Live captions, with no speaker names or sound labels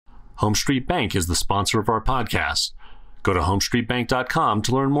Home Street Bank is the sponsor of our podcast. Go to homestreetbank.com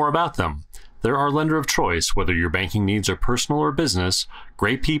to learn more about them. They're our lender of choice, whether your banking needs are personal or business.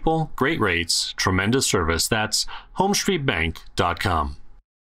 Great people, great rates, tremendous service. That's homestreetbank.com.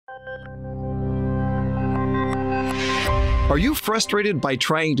 Are you frustrated by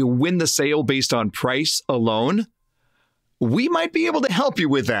trying to win the sale based on price alone? We might be able to help you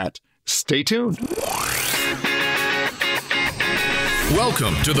with that. Stay tuned.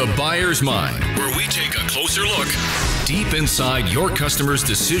 Welcome to The Buyer's Mind, where we take a closer look deep inside your customer's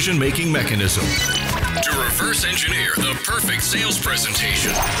decision-making mechanism to reverse engineer the perfect sales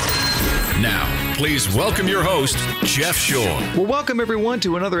presentation. Now, please welcome your host, Jeff Shore. Well, welcome everyone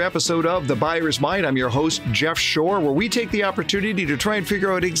to another episode of The Buyer's Mind. I'm your host, Jeff Shore, where we take the opportunity to try and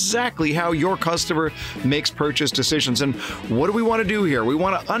figure out exactly how your customer makes purchase decisions. And what do we want to do here? We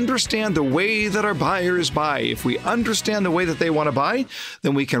want to understand the way that our buyers buy. If we understand the way that they want to buy,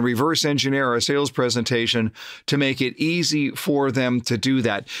 then we can reverse engineer our sales presentation to make it easy for them to do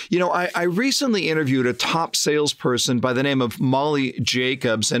that. You know, I recently interviewed a top salesperson by the name of Molly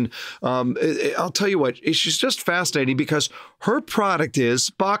Jacobs, and I'll tell you what, she's just fascinating because her product is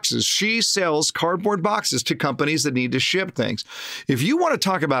boxes. She sells cardboard boxes to companies that need to ship things. If you want to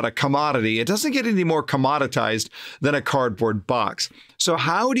talk about a commodity, it doesn't get any more commoditized than a cardboard box. So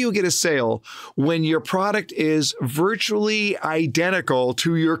how do you get a sale when your product is virtually identical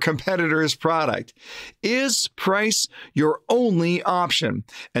to your competitor's product? Is price your only option?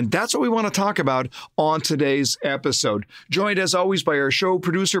 And that's what we want to talk about on today's episode. Joined as always by our show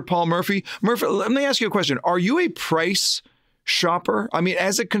producer, Paul Murphy. Murphy, let me ask you a question. Are you a price shopper? I mean,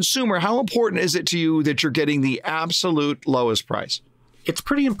 as a consumer, how important is it to you that you're getting the absolute lowest price? It's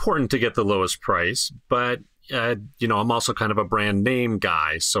pretty important to get the lowest price, but I'm also kind of a brand name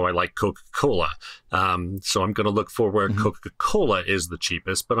guy, so I like Coca-Cola. So I'm going to look for where Coca-Cola is the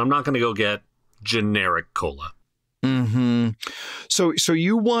cheapest, but I'm not going to go get generic cola. So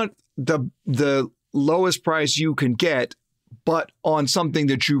you want the lowest price you can get, but on something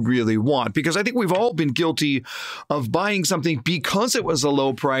that you really want. Because I think we've all been guilty of buying something because it was a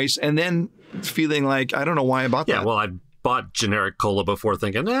low price and then feeling like, I don't know why I bought that. Yeah, well, I bought generic cola before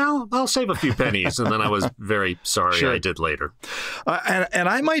thinking, well, I'll save a few pennies. And then I was very sorry I did later. And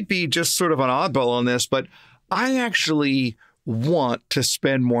I might be just sort of an oddball on this, but I actually want to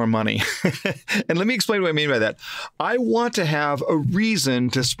spend more money. And let me explain what I mean by that. I want to have a reason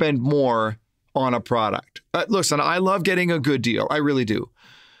to spend more on a product. Listen, I love getting a good deal. I really do.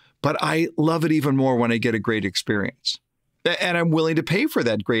 But I love it even more when I get a great experience. And I'm willing to pay for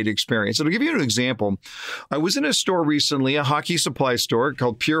that great experience. So to give you an example, I was in a store recently, a hockey supply store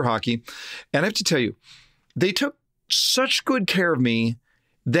called Pure Hockey. And I have to tell you, they took such good care of me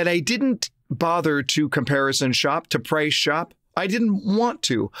that I didn't bother to comparison shop, to price shop. I didn't want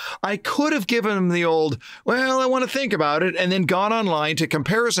to. I could have given them the old, well, I want to think about it, and then gone online to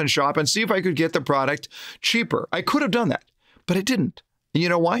comparison shop and see if I could get the product cheaper. I could have done that, but I didn't. And you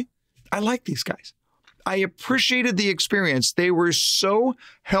know why? I like these guys. I appreciated the experience. They were so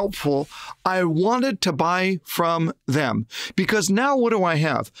helpful. I wanted to buy from them because now what do I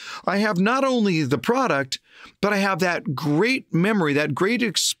have? I have not only the product, but I have that great memory, that great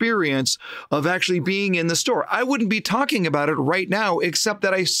experience of actually being in the store. I wouldn't be talking about it right now, except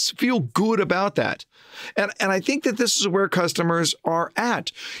that I feel good about that. And I think that this is where customers are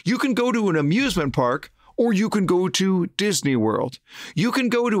at. You can go to an amusement park, or you can go to Disney World. You can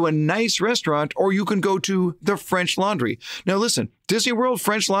go to a nice restaurant, or you can go to the French Laundry. Now listen, Disney World,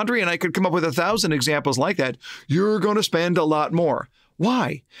 French Laundry, and I could come up with 1,000 examples like that. You're going to spend a lot more.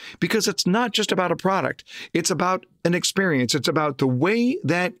 Why? Because it's not just about a product. It's about an experience. It's about the way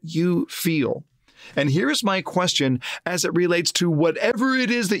that you feel. And here's my question as it relates to whatever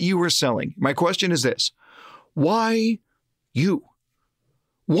it is that you are selling. My question is this: why you?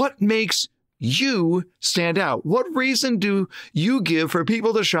 What makes you stand out? What reason do you give for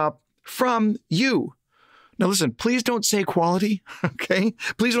people to shop from you? Now listen, please don't say quality, okay?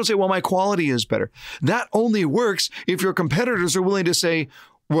 Please don't say, well, my quality is better. That only works if your competitors are willing to say,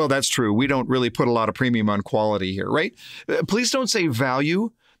 well, that's true. We don't really put a lot of premium on quality here, right? Please don't say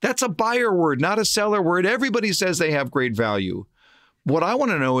value. That's a buyer word, not a seller word. Everybody says they have great value. What I want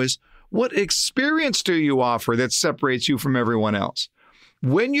to know is, what experience do you offer that separates you from everyone else?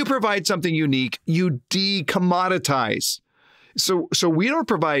 When you provide something unique, you de-commoditize. So we don't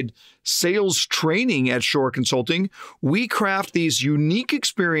provide sales training at Shore Consulting. We craft these unique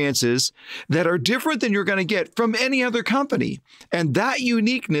experiences that are different than you're going to get from any other company. And that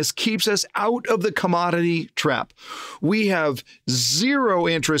uniqueness keeps us out of the commodity trap. We have zero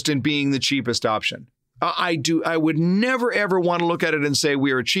interest in being the cheapest option. I would never, ever want to look at it and say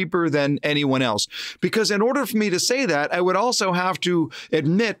we are cheaper than anyone else. Because in order for me to say that, I would also have to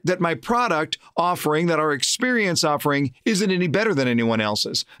admit that my product offering, that our experience offering, isn't any better than anyone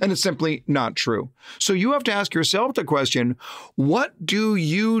else's. And it's simply not true. So you have to ask yourself the question, what do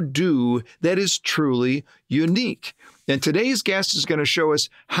you do that is truly unique? And today's guest is going to show us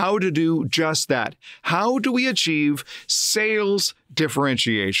how to do just that. How do we achieve sales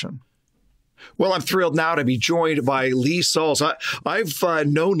differentiation? Well, I'm thrilled now to be joined by Lee Salz. I've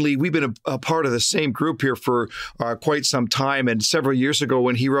known Lee. We've been a part of the same group here for quite some time. And several years ago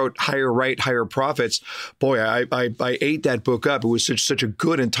when he wrote Higher Right, Higher Profits, boy, I ate that book up. It was such a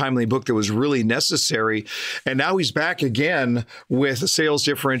good and timely book that was really necessary. And now he's back again with Sales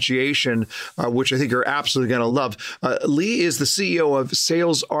Differentiation, which I think you're absolutely going to love. Lee is the CEO of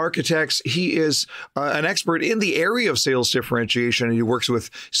Sales Architects. He is an expert in the area of sales differentiation, and he works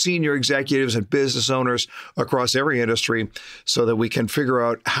with senior executives and business owners across every industry so that we can figure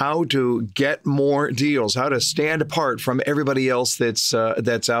out how to get more deals, how to stand apart from everybody else that's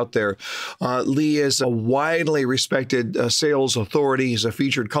out there. Lee is a widely respected sales authority. He's a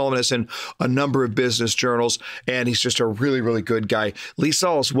featured columnist in a number of business journals, and he's just a really, really good guy. Lee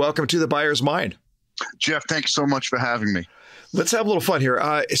Salz, welcome to The Buyer's Mind. Jeff, thanks so much for having me. Let's have a little fun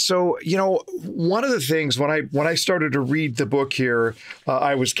here. So, one of the things when I started to read the book here,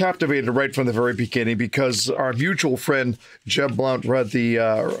 I was captivated right from the very beginning because our mutual friend Jeb Blount wrote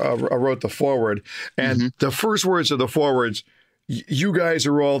the foreword, and the first words of the foreword, you guys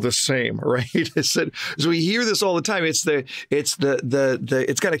are all the same, right? So we hear this all the time. It's going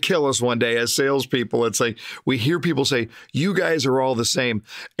to kill us one day as salespeople. It's like we hear people say, you guys are all the same.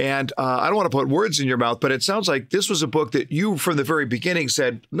 And I don't want to put words in your mouth, but it sounds like this was a book that you from the very beginning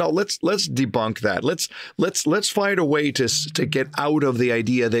said, no, let's debunk that. Let's find a way to get out of the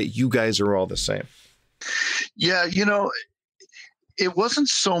idea that you guys are all the same. Yeah, it wasn't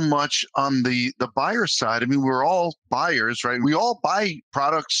so much on the buyer side. I mean, we're all buyers, right? We all buy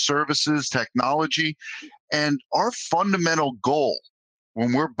products, services, technology, and our fundamental goal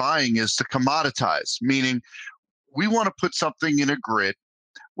when we're buying is to commoditize, meaning we want to put something in a grid,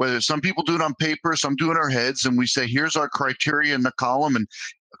 whether some people do it on paper, some do it in our heads, and we say, here's our criteria in the column, and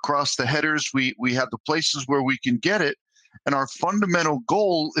across the headers, we have the places where we can get it. And our fundamental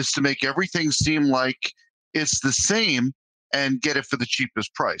goal is to make everything seem like it's the same and get it for the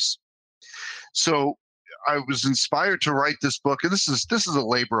cheapest price. So I was inspired to write this book, and this is a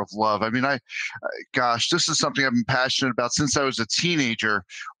labor of love. I mean, this is something I've been passionate about since I was a teenager,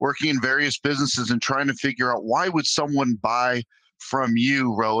 working in various businesses and trying to figure out why would someone buy from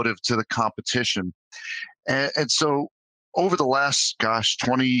you relative to the competition. And so over the last,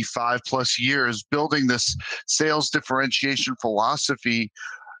 25 plus years, building this sales differentiation philosophy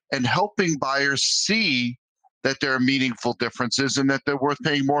and helping buyers see that there are meaningful differences and that they're worth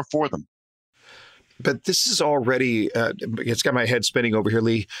paying more for them. But this is already, it's got my head spinning over here,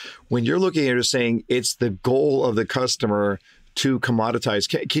 Lee. When you're looking at it saying it's the goal of the customer to commoditize,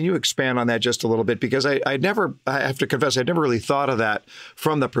 can you expand on that just a little bit? Because I have to confess, I never really thought of that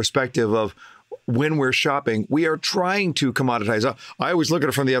from the perspective of when we're shopping, we are trying to commoditize. I always look at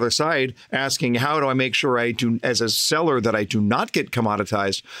it from the other side, asking how do I make sure I do, as a seller, that I do not get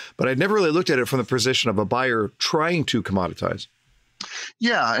commoditized. But I'd never really looked at it from the position of a buyer trying to commoditize.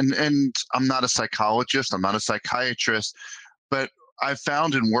 Yeah, and I'm not a psychologist, I'm not a psychiatrist, but I've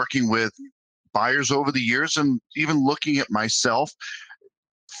found in working with buyers over the years and even looking at myself,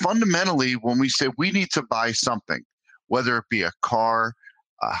 fundamentally, when we say we need to buy something, whether it be a car,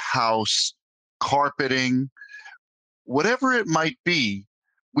 a house, carpeting, whatever it might be,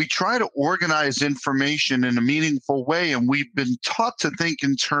 we try to organize information in a meaningful way. And we've been taught to think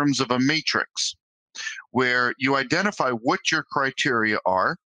in terms of a matrix where you identify what your criteria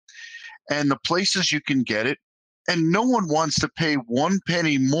are and the places you can get it. And no one wants to pay 1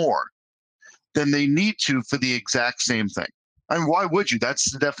 penny more than they need to for the exact same thing. And why would you?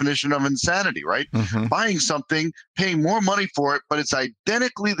 That's the definition of insanity, right? Buying something, paying more money for it, but it's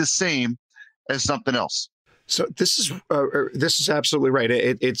identically the same as something else. So this is absolutely right.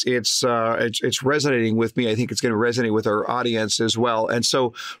 It's resonating with me. I think it's going to resonate with our audience as well. And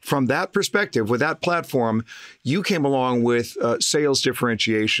so from that perspective, with that platform, you came along with sales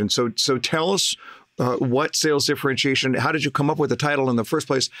differentiation. So tell us what sales differentiation, how did you come up with the title in the first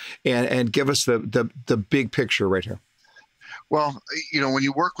place, and give us the big picture right here. Well, when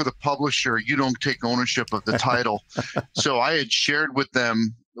you work with a publisher, you don't take ownership of the title. So I had shared with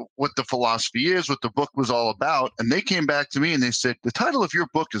them what the philosophy is, what the book was all about. And they came back to me and they said, the title of your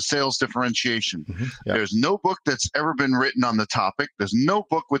book is Sales Differentiation. Yep. There's no book that's ever been written on the topic. There's no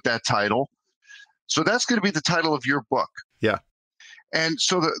book with that title. So that's going to be the title of your book. Yeah. And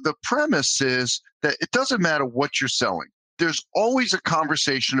so the premise is that it doesn't matter what you're selling. There's always a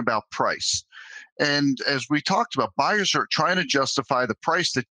conversation about price. And as we talked about, buyers are trying to justify the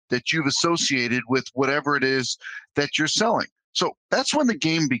price that you've associated with whatever it is that you're selling. So that's when the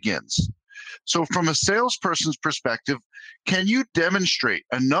game begins. So from a salesperson's perspective, can you demonstrate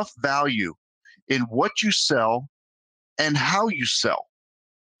enough value in what you sell and how you sell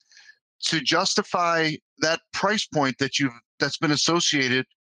to justify that price point that's been associated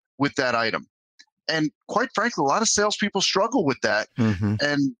with that item? And quite frankly, a lot of salespeople struggle with that. Mm-hmm.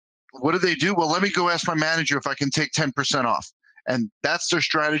 And what do? Well, let me go ask my manager if I can take 10% off. And that's their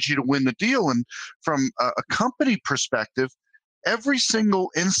strategy to win the deal. And from a company perspective, every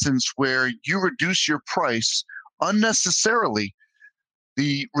single instance where you reduce your price unnecessarily,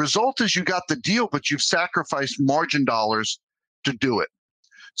 the result is you got the deal, but you've sacrificed margin dollars to do it.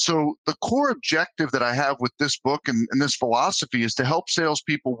 So the core objective that I have with this book and this philosophy is to help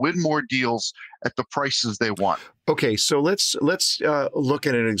salespeople win more deals at the prices they want. Okay, so let's look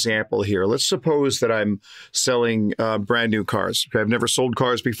at an example here. Let's suppose that I'm selling brand new cars. I've never sold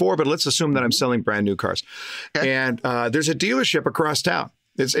cars before, but let's assume that I'm selling brand new cars. Okay. And there's a dealership across town.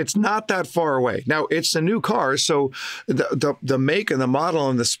 It's not that far away. Now, it's a new car, so the make and the model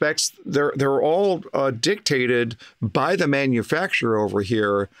and the specs, they're all dictated by the manufacturer over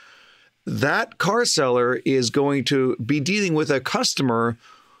here. That car seller is going to be dealing with a customer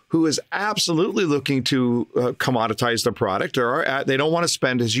who is absolutely looking to commoditize the product, or they don't want to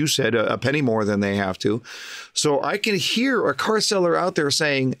spend, as you said, a penny more than they have to. So I can hear a car seller out there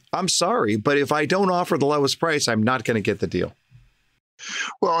saying, I'm sorry, but if I don't offer the lowest price, I'm not going to get the deal.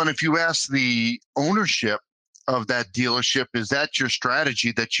 Well, and if you ask the ownership of that dealership, is that your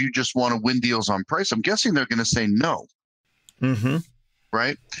strategy, that you just want to win deals on price? I'm guessing they're going to say no. Mm-hmm.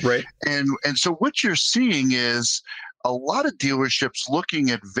 Right? Right. And so what you're seeing is a lot of dealerships looking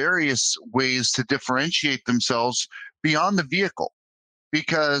at various ways to differentiate themselves beyond the vehicle.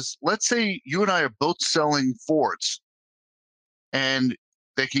 Because let's say you and I are both selling Fords, and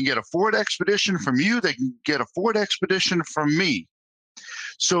they can get a Ford Expedition from you, they can get a Ford Expedition from me.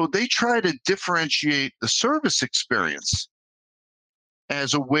 So they try to differentiate the service experience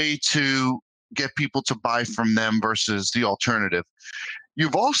as a way to get people to buy from them versus the alternative.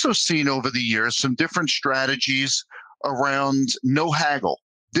 You've also seen over the years some different strategies around no haggle.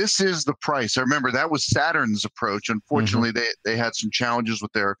 This is the price. I remember that was Saturn's approach. Unfortunately, they had some challenges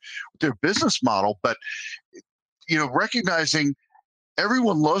with their business model. But recognizing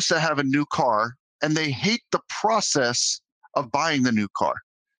everyone loves to have a new car, and they hate the process of buying the new car.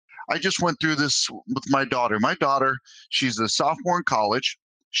 I just went through this with my daughter. My daughter, she's a sophomore in college.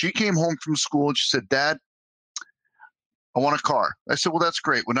 She came home from school and she said, Dad, I want a car. I said, well, that's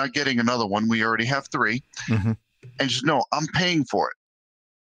great. We're not getting another one. We already have 3. Mm-hmm. And she said, no, I'm paying for it.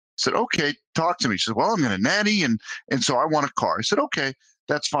 I said, okay, talk to me. She said, well, I'm going to nanny, and so I want a car. I said, okay,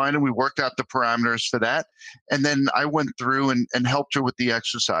 that's fine. And we worked out the parameters for that. And then I went through and helped her with the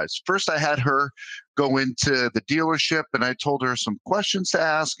exercise. First, I had her go into the dealership, and I told her some questions to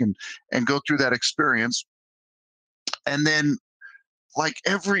ask and go through that experience. And then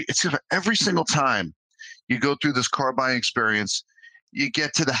every single time you go through this car buying experience, you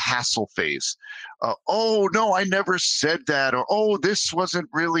get to the hassle phase. Oh, no, I never said that. Or, oh, this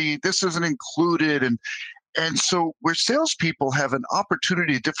isn't included. And so where salespeople have an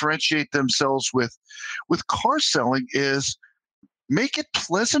opportunity to differentiate themselves with car selling is make it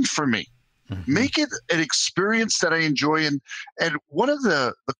pleasant for me. Mm-hmm. Make it an experience that I enjoy. And one of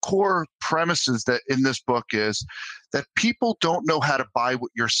the core premises that in this book is that people don't know how to buy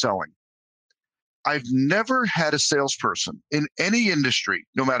what you're selling. I've never had a salesperson in any industry,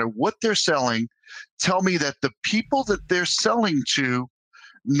 no matter what they're selling, tell me that the people that they're selling to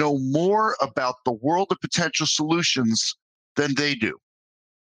know more about the world of potential solutions than they do.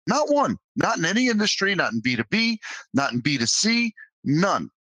 Not one, not in any industry, not in B2B, not in B2C, none.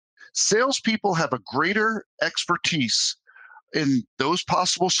 Salespeople have a greater expertise in those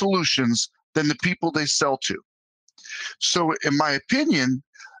possible solutions than the people they sell to. So in my opinion,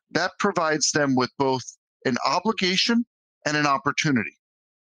 that provides them with both an obligation and an opportunity.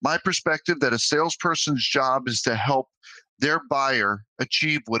 My perspective that a salesperson's job is to help their buyer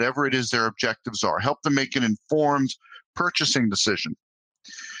achieve whatever it is their objectives are, help them make an informed purchasing decision.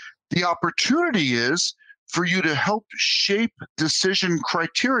 The opportunity is for you to help shape decision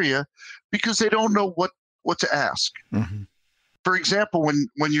criteria because they don't know what to ask. Mm-hmm. For example,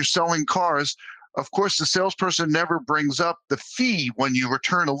 when you're selling cars, of course, the salesperson never brings up the fee when you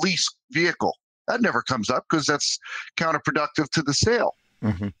return a lease vehicle. That never comes up because that's counterproductive to the sale.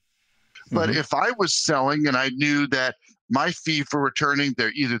 Mm-hmm. But if I was selling and I knew that my fee for returning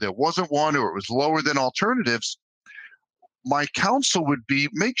there, either there wasn't one or it was lower than alternatives, my counsel would be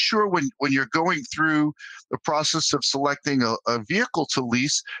make sure when you're going through the process of selecting a vehicle to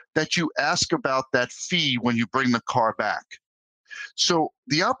lease that you ask about that fee when you bring the car back. So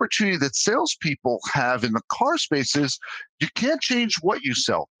the opportunity that salespeople have in the car space is you can't change what you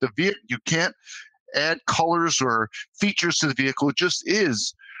sell. You can't add colors or features to the vehicle. It just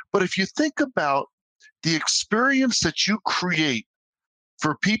is. But if you think about the experience that you create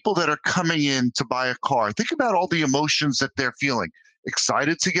for people that are coming in to buy a car, think about all the emotions that they're feeling.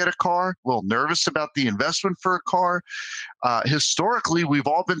 Excited to get a car, a little nervous about the investment for a car. Historically, we've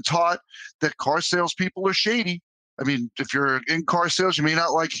all been taught that car salespeople are shady. I mean, if you're in car sales, you may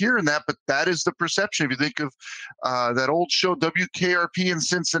not like hearing that, but that is the perception. If you think of that old show WKRP in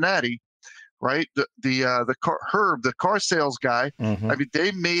Cincinnati, right? Herb, the car sales guy. I mean,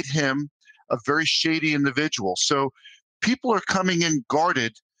 they made him a very shady individual. So people are coming in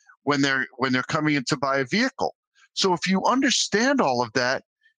guarded when they're coming in to buy a vehicle. So if you understand all of that,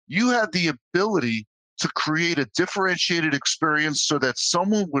 you have the ability to create a differentiated experience so that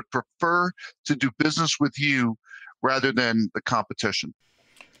someone would prefer to do business with you rather than the competition.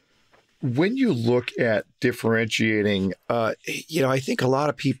 When you look at differentiating, I think a lot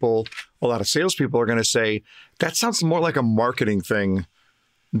of salespeople are going to say that sounds more like a marketing thing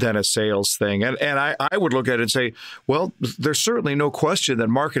than a sales thing. And I would look at it and say, well, there's certainly no question that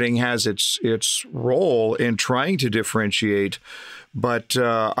marketing has its role in trying to differentiate. But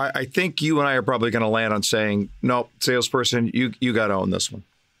I think you and I are probably going to land on saying, no, salesperson, you got to own this one.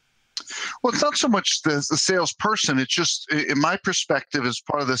 Well, it's not so much the salesperson. It's just, in my perspective, as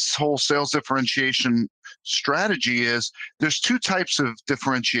part of this whole sales differentiation strategy, is there's two types of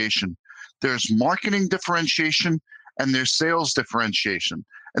differentiation. There's marketing differentiation and there's sales differentiation.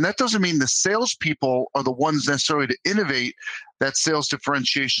 And that doesn't mean the salespeople are the ones necessarily to innovate that sales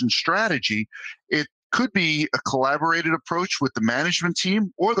differentiation strategy. It could be a collaborated approach with the management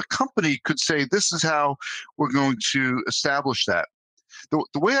team, or the company could say, this is how we're going to establish that.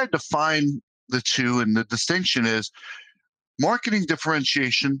 The way I define the two and the distinction is marketing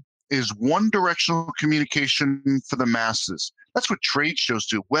differentiation is one directional communication for the masses. That's what trade shows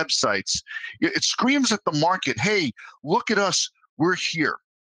do, websites. It screams at the market, hey, look at us, we're here.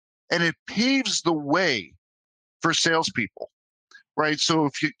 And it paves the way for salespeople, right? So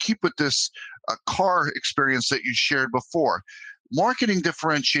if you keep with this car experience that you shared before, marketing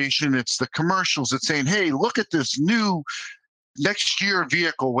differentiation, it's the commercials. It's saying, hey, look at this new next year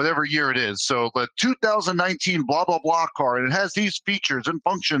vehicle, whatever year it is. So the 2019 blah, blah, blah car, and it has these features and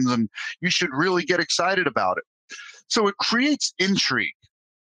functions, and you should really get excited about it. So it creates intrigue.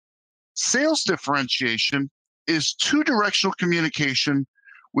 Sales differentiation is two-directional communication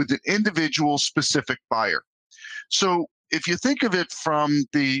with an individual specific buyer. So if you think of it from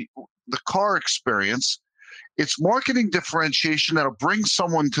the car experience, it's marketing differentiation that'll bring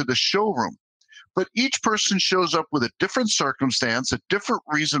someone to the showroom. But each person shows up with a different circumstance, a different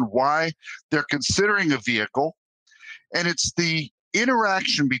reason why they're considering a vehicle. And it's the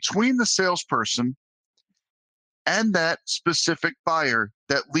interaction between the salesperson and that specific buyer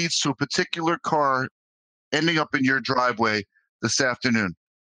that leads to a particular car ending up in your driveway this afternoon.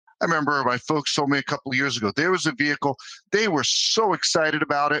 I remember my folks told me a couple of years ago, there was a vehicle, they were so excited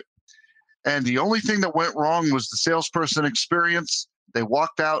about it. And the only thing that went wrong was the salesperson experience. They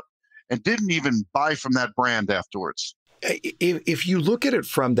walked out and didn't even buy from that brand afterwards. If you look at it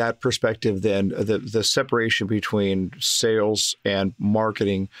from that perspective, then the separation between sales and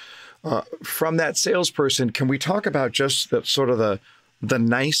marketing, from that salesperson, can we talk about just the sort of the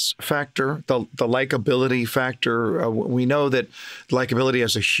nice factor, the likability factor? We know that likability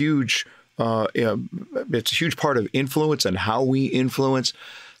has a huge, it's a huge part of influence and how we influence.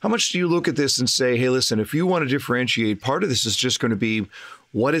 How much do you look at this and say, hey, listen, if you want to differentiate, part of this is just going to be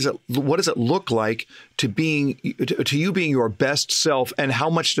what does it look like to you being your best self, and how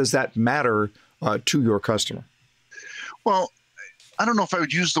much does that matter to your customer? Well, I don't know if I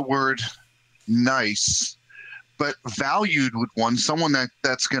would use the word nice, but valued with one, someone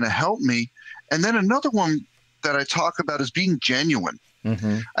that's going to help me. And then another one that I talk about is being genuine.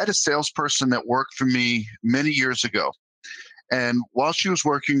 I had a salesperson that worked for me many years ago. And while she was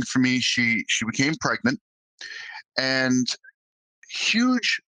working for me, she became pregnant, and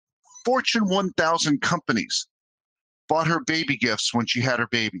huge Fortune 1000 companies bought her baby gifts when she had her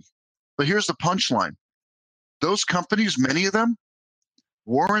baby. But here's the punchline. Those companies, many of them,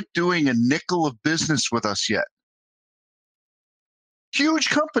 weren't doing a nickel of business with us yet. Huge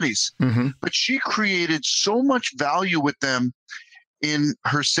companies. But she created so much value with them in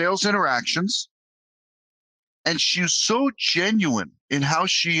her sales interactions, and she was so genuine in how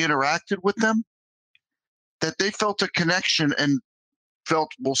she interacted with them that they felt a connection and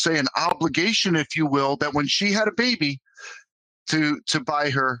felt, we'll say, an obligation, if you will, that when she had a baby, to buy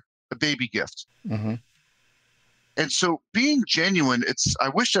her a baby gift. Mm-hmm. And so being genuine, I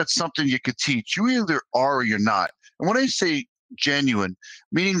wish that's something you could teach. You either are or you're not. And when I say genuine,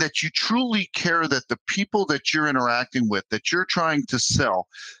 meaning that you truly care that the people that you're interacting with, that you're trying to sell,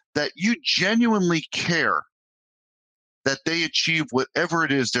 that you genuinely care that they achieve whatever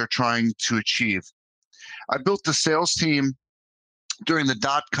it is they're trying to achieve. I built the sales team during the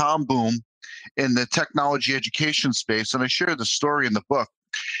dot-com boom in the technology education space, and I share the story in the book.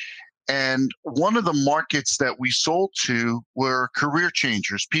 And one of the markets that we sold to were career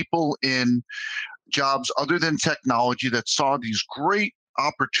changers, people in jobs other than technology that saw these great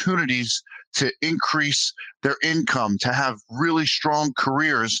opportunities to increase their income, to have really strong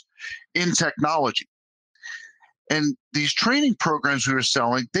careers in technology. And these training programs we were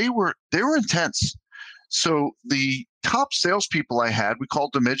selling, they were intense. So the top salespeople I had, we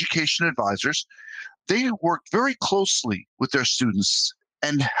called them education advisors, they worked very closely with their students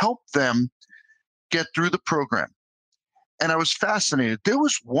and helped them get through the program. And I was fascinated. There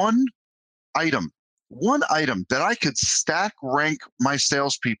was one item that I could stack rank my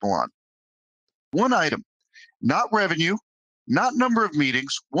salespeople on. One item, not revenue, not number of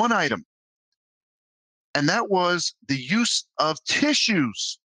meetings, one item. And that was the use of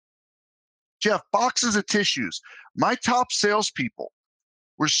tissues. Jeff, boxes of tissues. My top salespeople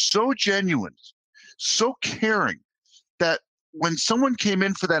were so genuine, so caring, that when someone came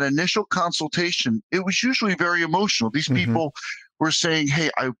in for that initial consultation, it was usually very emotional. These people were saying, hey,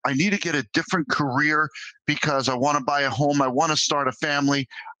 I need to get a different career because I want to buy a home, I want to start a family,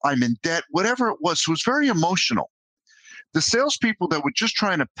 I'm in debt, whatever it was. So it was very emotional. The salespeople that were just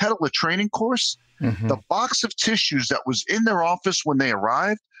trying to peddle a training course, the box of tissues that was in their office when they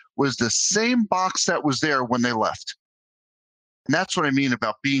arrived was the same box that was there when they left. And that's what I mean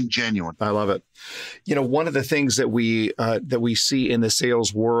about being genuine. I love it. You know, one of the things that we see in the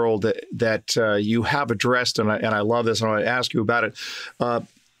sales world that you have addressed, and I love this, and I want to ask you about it.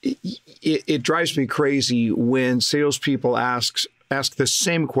 It drives me crazy when salespeople ask the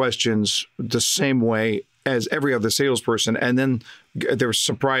same questions the same way as every other salesperson, and then they're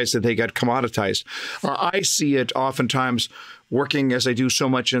surprised that they got commoditized. I see it oftentimes working, as I do so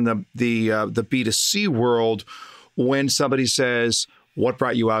much in the B2C world, when somebody says, what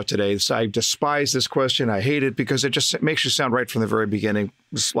brought you out today? So I despise this question. I hate it because it just makes you sound right from the very beginning.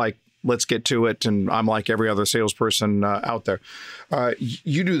 It's like, let's get to it. And I'm like every other salesperson out there.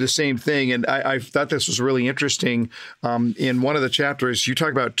 You do the same thing. And I thought this was really interesting. In one of the chapters, you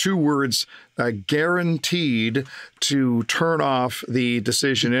talk about two words guaranteed to turn off the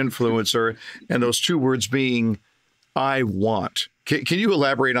decision influencer. And those two words being, I want. Can you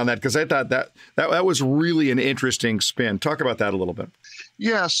elaborate on that? Because I thought that was really an interesting spin. Talk about that a little bit.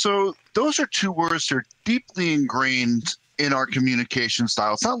 Yeah, so those are two words that are deeply ingrained in our communication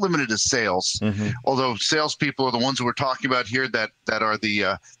style. It's not limited to sales, although salespeople are the ones that we're talking about here that are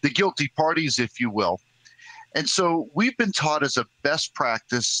the guilty parties, if you will. And so we've been taught as a best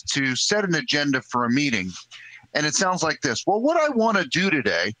practice to set an agenda for a meeting. And it sounds like this. Well, what I want to do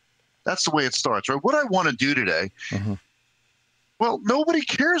today, that's the way it starts, right? What I want to do today. Well, nobody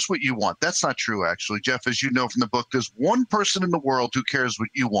cares what you want. That's not true, actually. Jeff, as you know from the book, there's one person in the world who cares what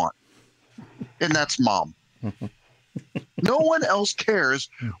you want, and that's mom. No one else cares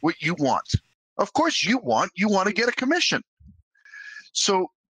what you want. Of course you want to get a commission. So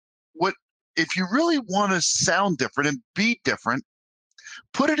if you really want to sound different and be different,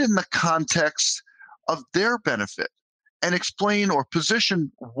 put it in the context of their benefit and explain or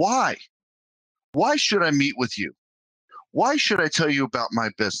position why. Why should I meet with you? Why should I tell you about my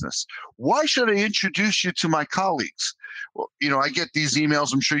business? Why should I introduce you to my colleagues? Well, you know, I get these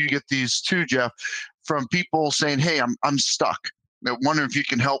emails, I'm sure you get these too, Jeff, from people saying, hey, I'm stuck. I wonder if you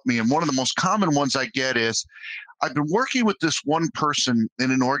can help me. And one of the most common ones I get is, I've been working with this one person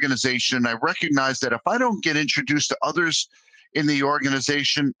in an organization. I recognize that if I don't get introduced to others in the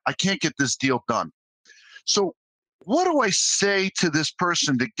organization, I can't get this deal done. So what do I say to this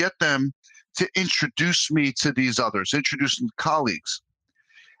person to get them to introduce me to these others, introduce them to colleagues?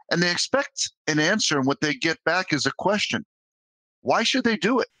 And they expect an answer, and what they get back is a question. Why should they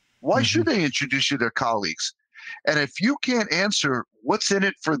do it? Why should they introduce you to their colleagues? And if you can't answer what's in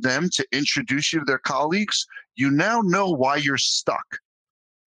it for them to introduce you to their colleagues, you now know why you're stuck.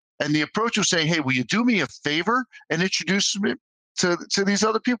 And the approach of saying, hey, will you do me a favor and introduce me to these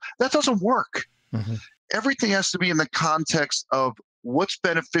other people? That doesn't work. Everything has to be in the context of what's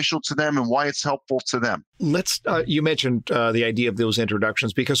beneficial to them and why it's helpful to them. You mentioned the idea of those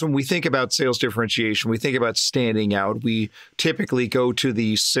introductions, because when we think about sales differentiation, we think about standing out. We typically go to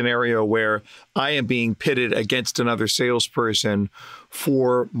the scenario where I am being pitted against another salesperson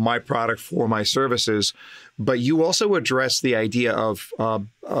for my product, for my services. But you also address the idea of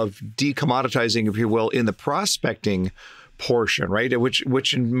decommoditizing, if you will, in the prospecting portion, right?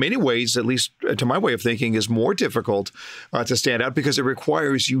 Which in many ways, at least to my way of thinking, is more difficult to stand out, because it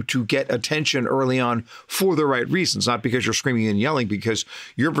requires you to get attention early on for the right reasons, not because you're screaming and yelling, because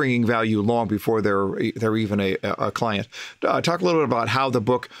you're bringing value long before they're even a client. Talk a little bit about how the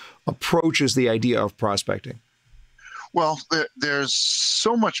book approaches the idea of prospecting. Well, there's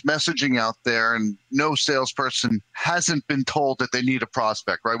so much messaging out there, and no salesperson hasn't been told that they need a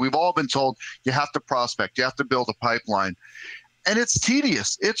prospect, right? We've all been told you have to prospect, you have to build a pipeline. And it's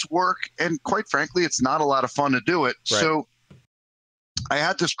tedious, it's work, and quite frankly, it's not a lot of fun to do it. Right. So I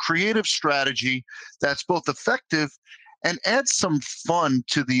had this creative strategy that's both effective and adds some fun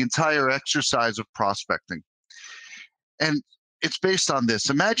to the entire exercise of prospecting. And it's based on this.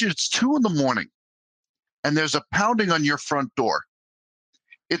 Imagine it's 2 a.m. and there's a pounding on your front door.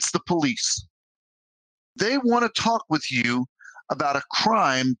 It's the police. They want to talk with you about a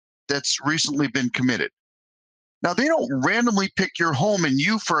crime that's recently been committed. Now, they don't randomly pick your home and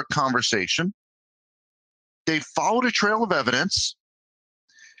you for a conversation. They followed a trail of evidence,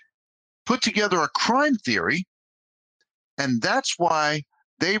 put together a crime theory, and that's why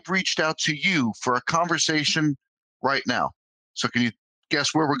they've reached out to you for a conversation right now. So can you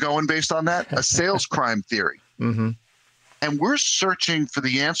guess where we're going based on that? A sales crime theory. Mm-hmm. And we're searching for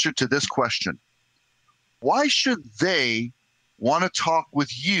the answer to this question. Why should they want to talk with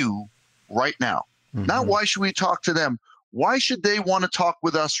you right now? Mm-hmm. Not why should we talk to them? Why should they want to talk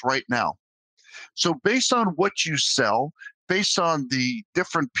with us right now? So based on what you sell, based on the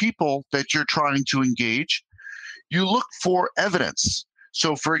different people that you're trying to engage, you look for evidence.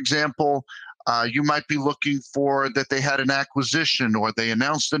 So for example, you might be looking for that they had an acquisition, or they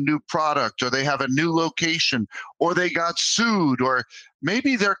announced a new product, or they have a new location, or they got sued, or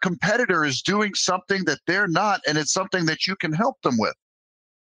maybe their competitor is doing something that they're not, and it's something that you can help them with.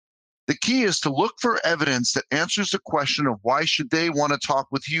 The key is to look for evidence that answers the question of why should they want to talk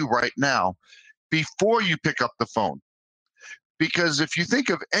with you right now before you pick up the phone. Because if you think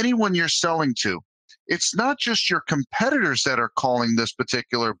of anyone you're selling to, it's not just your competitors that are calling this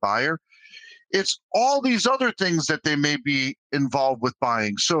particular buyer. It's all these other things that they may be involved with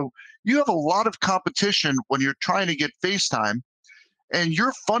buying. So you have a lot of competition when you're trying to get FaceTime, and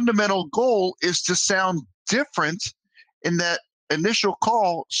your fundamental goal is to sound different in that initial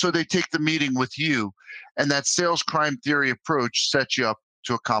call so they take the meeting with you. And that sales crime theory approach sets you up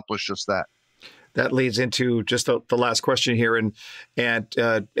to accomplish just that. That leads into just the last question here, and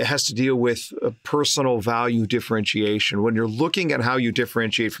it has to deal with personal value differentiation. When you're looking at how you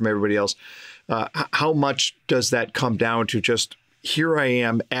differentiate from everybody else, how much does that come down to just, here I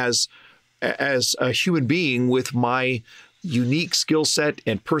am as a human being with my unique skill set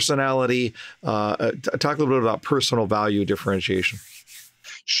and personality? Talk a little bit about personal value differentiation.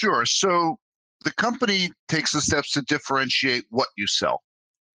 Sure. So the company takes the steps to differentiate what you sell.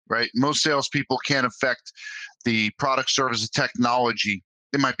 Right? Most salespeople can't affect the product, service, and technology.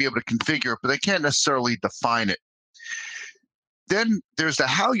 They might be able to configure it, but they can't necessarily define it. Then there's the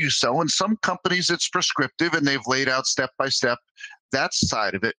how you sell. In some companies, it's prescriptive, and they've laid out step by step that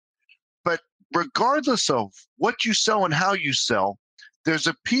side of it. But regardless of what you sell and how you sell, there's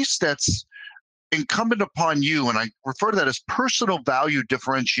a piece that's incumbent upon you, and I refer to that as personal value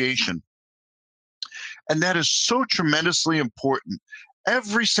differentiation. And that is so tremendously important.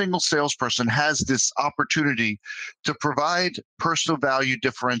 Every single salesperson has this opportunity to provide personal value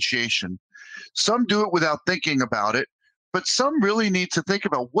differentiation. Some do it without thinking about it, but some really need to think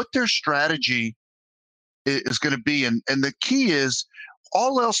about what their strategy is going to be. And the key is,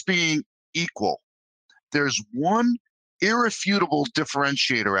 all else being equal, there's one irrefutable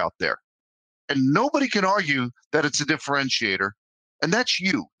differentiator out there. And nobody can argue that it's a differentiator. And that's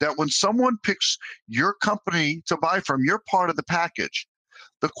you. That when someone picks your company to buy from, you're part of the package.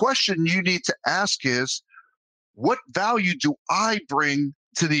 The question you need to ask is, what value do I bring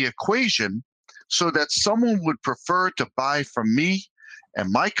to the equation so that someone would prefer to buy from me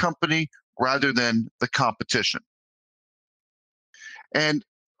and my company rather than the competition? And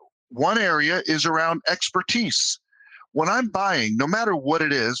one area is around expertise. When I'm buying, no matter what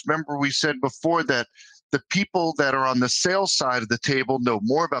it is, remember we said before that the people that are on the sales side of the table know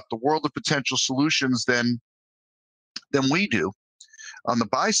more about the world of potential solutions than we do on the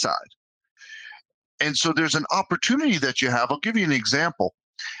buy side. And so there's an opportunity that you have. I'll give you an example.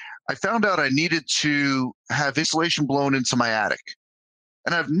 I found out I needed to have insulation blown into my attic.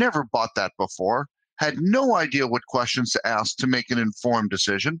 And I've never bought that before, had no idea what questions to ask to make an informed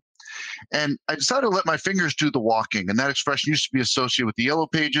decision. And I decided to let my fingers do the walking. And that expression used to be associated with the Yellow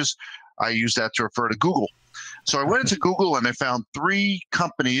Pages. I use that to refer to Google. So I went into Google and I found 3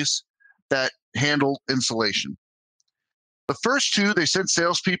 companies that handle insulation. The first 2, they sent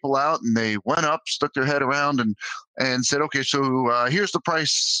salespeople out and they went up, stuck their head around and said, okay, so here's the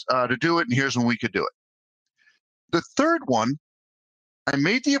price to do it and here's when we could do it. The third one, I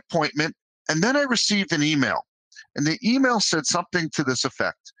made the appointment and then I received an email. And the email said something to this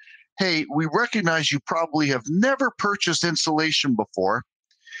effect. Hey, we recognize you probably have never purchased insulation before.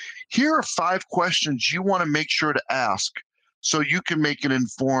 Here are 5 questions you want to make sure to ask so you can make an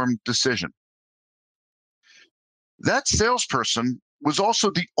informed decision. That salesperson was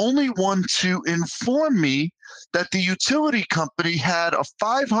also the only one to inform me that the utility company had a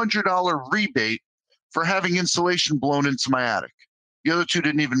 $500 rebate for having insulation blown into my attic. The other 2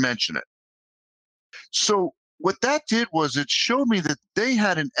 didn't even mention it. So what that did was it showed me that they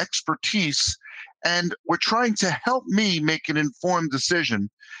had an expertise and were trying to help me make an informed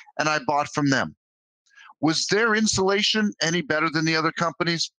decision, and I bought from them. Was their insulation any better than the other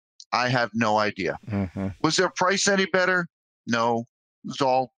companies? I have no idea. Mm-hmm. Was their price any better? No, it was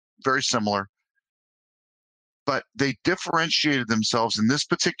all very similar. But they differentiated themselves in this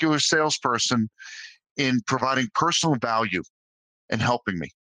particular salesperson in providing personal value and helping me.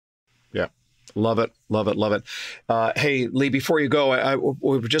 Yeah. Love it. Love it. Love it. Hey, Lee, before you go,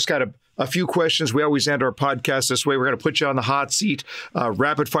 we've just got a few questions. We always end our podcast this way. We're going to put you on the hot seat.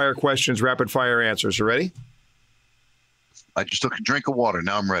 Rapid fire questions, rapid fire answers. You ready? I just took a drink of water.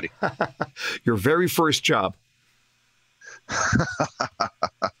 Now I'm ready. Your very first job.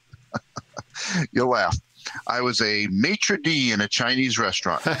 You'll laugh. I was a maitre d' in a Chinese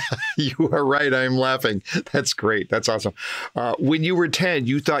restaurant. You are right. I'm laughing. That's great. That's awesome. When you were 10,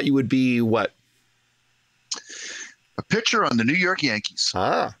 you thought you would be what? A pitcher on the New York Yankees.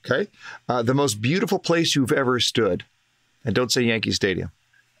 Ah, okay. The most beautiful place you've ever stood. And don't say Yankee Stadium.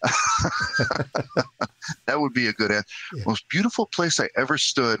 That would be a good answer. Yeah. Most beautiful place I ever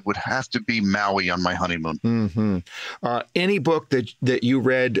stood would have to be Maui on my honeymoon. Mm-hmm. Any book that you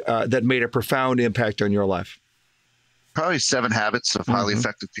read that made a profound impact on your life? Probably 7 Habits of Highly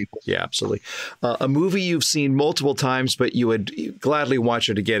Effective People. Yeah, absolutely. A movie you've seen multiple times, but you would gladly watch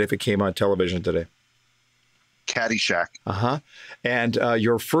it again if it came on television today. Caddyshack. Uh-huh. And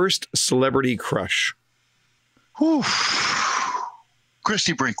your first celebrity crush? Whew.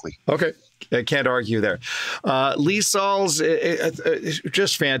 Christy Brinkley. Okay. I can't argue there. Lee Salz,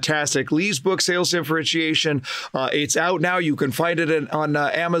 just fantastic. Lee's book, Sales Differentiation, it's out now. You can find it on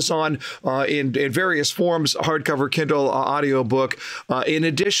Amazon in various forms, hardcover, Kindle, audiobook. In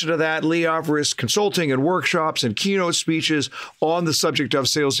addition to that, Lee offers consulting and workshops and keynote speeches on the subject of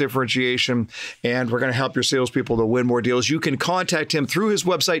sales differentiation, and we're going to help your salespeople to win more deals. You can contact him through his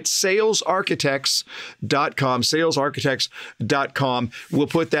website, salesarchitects.com, salesarchitects.com. We'll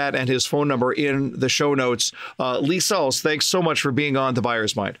put that and his phone number in the show notes. Lee Salz, thanks so much for being on The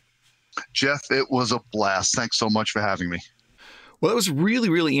Buyer's Mind. Jeff, it was a blast. Thanks so much for having me. Well, it was really,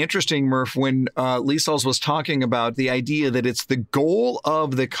 really interesting, Murph, when Lee Salz was talking about the idea that it's the goal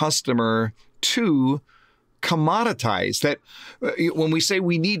of the customer to commoditize. That when we say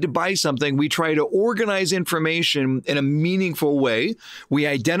we need to buy something, we try to organize information in a meaningful way. We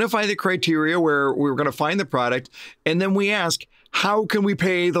identify the criteria where we're going to find the product, and then we ask, how can we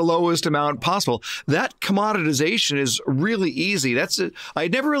pay the lowest amount possible? That commoditization is really easy. I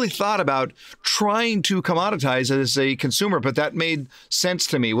never really thought about trying to commoditize as a consumer, but that made sense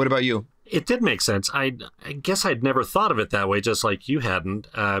to me. What about you? It did make sense. I guess I'd never thought of it that way, just like you hadn't.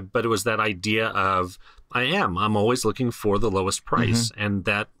 But it was that idea of I'm always looking for the lowest price, and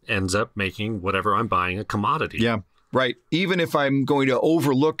that ends up making whatever I'm buying a commodity. Yeah. Right. Even if I'm going to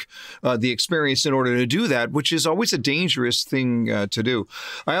overlook the experience in order to do that, which is always a dangerous thing to do.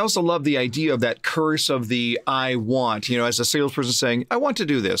 I also love the idea of that curse of the I want, as a salesperson saying, I want to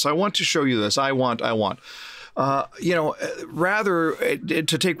do this. I want to show you this. I want. Rather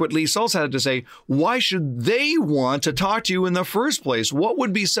to take what Lee Salz had to say, why should they want to talk to you in the first place? What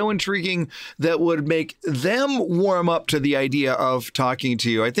would be so intriguing that would make them warm up to the idea of talking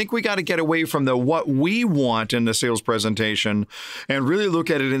to you? I think we got to get away from the what we want in the sales presentation and really look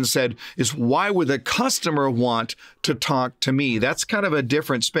at it and said, is why would the customer want to talk to me? That's kind of a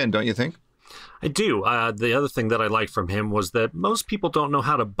different spin, don't you think? I do. The other thing that I liked from him was that most people don't know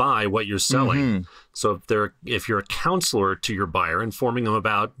how to buy what you're selling. So if you're a counselor to your buyer, informing them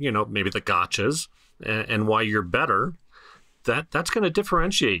about, maybe the gotchas, and why you're better, that's going to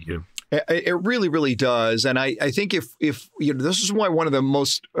differentiate you. It really, really does. And I think if this is why one of the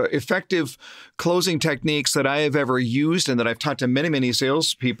most effective closing techniques that I have ever used and that I've taught to many, many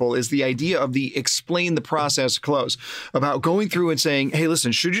salespeople is the idea of the explain the process close, about going through and saying, hey,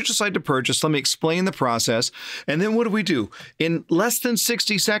 listen, should you decide to purchase, let me explain the process. And then what do? In less than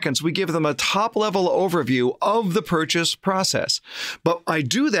 60 seconds, we give them a top level overview of the purchase process. But I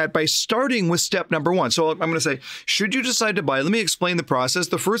do that by starting with step number one. So I'm going to say, should you decide to buy, let me explain the process.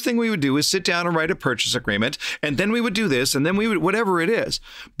 The first thing we would do is sit down and write a purchase agreement, and then we would do this, and then we would whatever it is.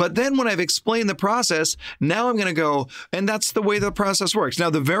 But then when I've explained the process, now I'm going to go, and that's the way the process works. Now,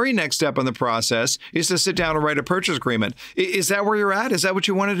 the very next step in the process is to sit down and write a purchase agreement. Is that where you're at? Is that what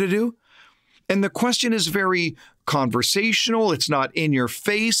you wanted to do? And the question is very conversational. It's not in your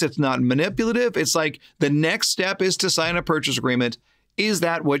face. It's not manipulative. It's like the next step is to sign a purchase agreement. Is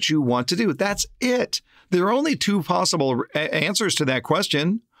that what you want to do? That's it. There are only two possible answers to that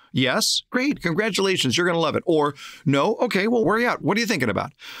question. Yes, great, congratulations, you're going to love it. Or no, okay, well, where are you at? What are you thinking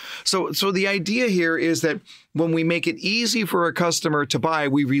about? So the idea here is that when we make it easy for a customer to buy,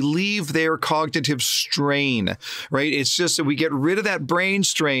 we relieve their cognitive strain, right? It's just that we get rid of that brain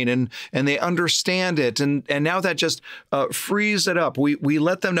strain and they understand it. And now that just frees it up. We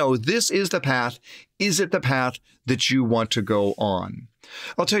let them know this is the path. Is it the path that you want to go on?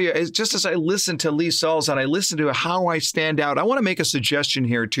 I'll tell you, just as I listen to Lee Salz and I listen to how I stand out, I want to make a suggestion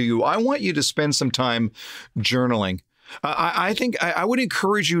here to you. I want you to spend some time journaling. I think I would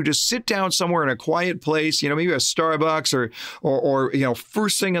encourage you to sit down somewhere in a quiet place, maybe a Starbucks or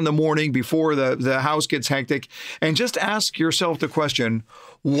first thing in the morning before the house gets hectic, and just ask yourself the question,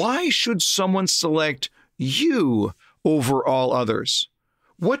 why should someone select you over all others?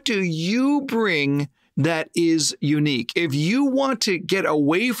 What do you bring that is unique? If you want to get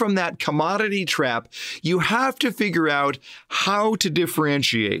away from that commodity trap, you have to figure out how to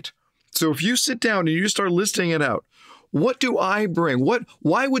differentiate. So if you sit down and you start listing it out, what do I bring?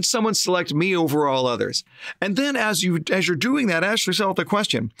 Why would someone select me over all others? And then as you're doing that, ask yourself the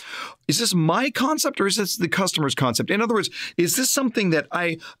question, is this my concept or is this the customer's concept? In other words, is this something that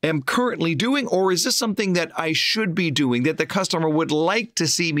I am currently doing, or is this something that I should be doing, that the customer would like to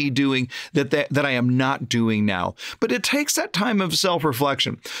see me doing, that I am not doing now? But it takes that time of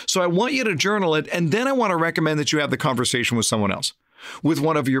self-reflection. So I want you to journal it, and then I want to recommend that you have the conversation with someone else, with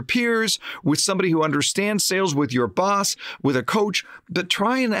one of your peers, with somebody who understands sales, with your boss, with a coach. But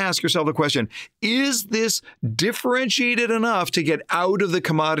try and ask yourself the question, is this differentiated enough to get out of the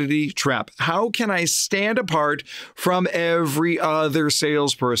commodity trap? How can I stand apart from every other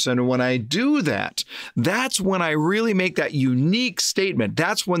salesperson? When I do that, that's when I really make that unique statement.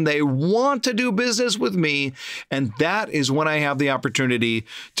 That's when they want to do business with me. And that is when I have the opportunity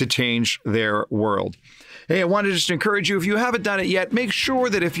to change their world. Hey, I wanted just to encourage you, if you haven't done it yet, make sure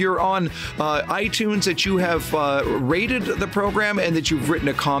that if you're on iTunes that you have rated the program and that you've written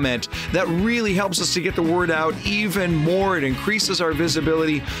a comment. That really helps us to get the word out even more. It increases our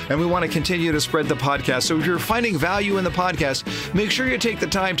visibility, and we want to continue to spread the podcast. So if you're finding value in the podcast, make sure you take the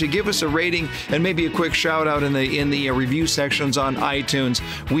time to give us a rating and maybe a quick shout out in the review sections on iTunes.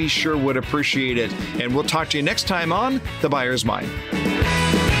 We sure would appreciate it. And we'll talk to you next time on The Buyer's Mind.